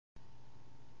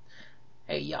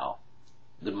Hey y'all,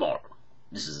 good morning.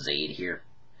 This is Zed here,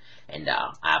 and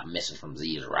I have a message from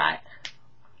ZisWright.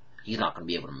 He's not going to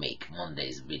be able to make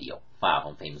Monday's video, 5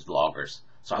 Unfamous Vloggers,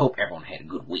 so I hope everyone had a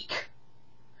good week.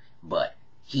 But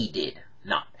he did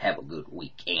not have a good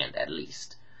weekend, at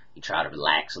least. He tried to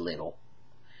relax a little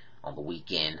on the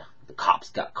weekend. The cops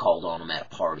got called on him at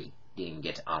a party, didn't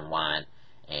get to unwind,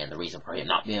 and the reason for him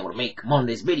not being able to make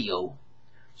Monday's video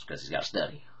is because he's got to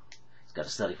study. He's got to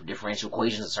study for differential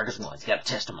equations and circus 1. He's got to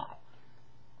test them all.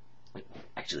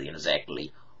 Actually, in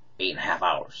exactly 8.5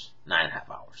 hours, 9.5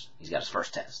 hours, he's got his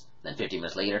first test. Then 50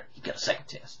 minutes later, he's got a second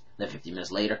test. Then 50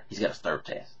 minutes later, he's got his third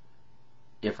test.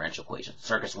 Differential equations,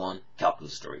 circus 1,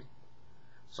 calculus 3.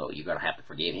 So you're going to have to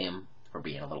forgive him for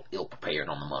being a little ill-prepared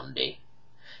on the Monday.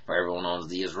 For everyone on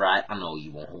ZisWright, I know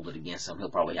you won't hold it against him. He'll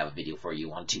probably have a video for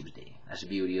you on Tuesday. That's the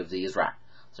beauty of ZisWright.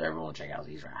 So everyone check out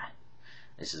ZisWright.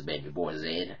 This has been your boy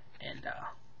Zed, and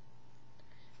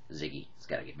Ziggy's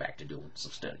got to get back to doing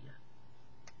some studying.